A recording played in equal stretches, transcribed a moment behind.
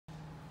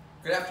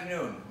Good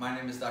afternoon. My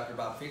name is Dr.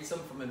 Bob Feetsum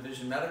from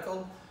Envizion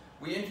Medical.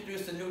 We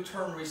introduced a new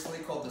term recently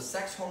called the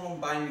Sex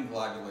Hormone-Binding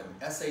Globulin,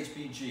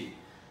 SHBG.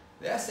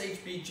 The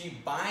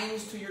SHBG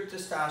binds to your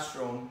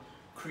testosterone,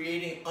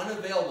 creating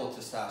unavailable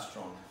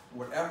testosterone.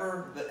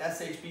 Whatever the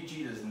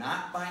SHBG does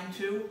not bind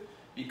to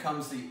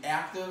becomes the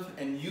active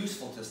and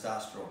useful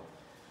testosterone.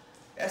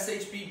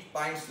 SHBG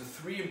binds to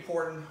three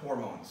important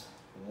hormones.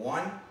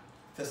 1,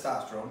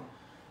 testosterone,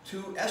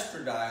 2,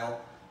 estradiol,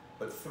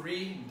 but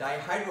 3,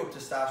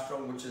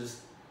 dihydrotestosterone, which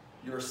is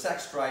your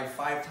sex drive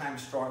 5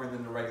 times stronger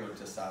than the regular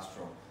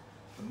testosterone.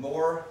 The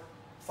more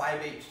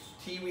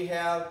 5-HT we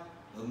have,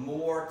 the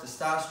more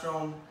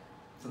testosterone,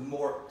 the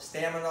more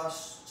stamina,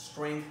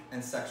 strength,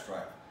 and sex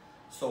drive.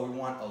 So we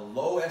want a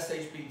low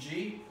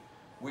SHBG.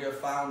 We have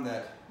found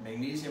that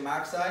magnesium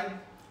oxide,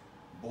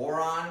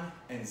 boron,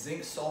 and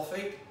zinc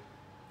sulfate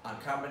in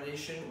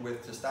combination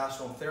with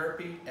testosterone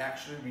therapy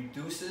actually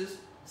reduces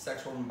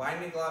sex hormone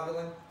binding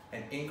globulin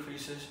and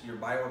increases your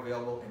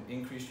bioavailable and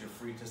increase your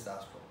free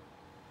testosterone.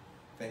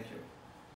 Thank you.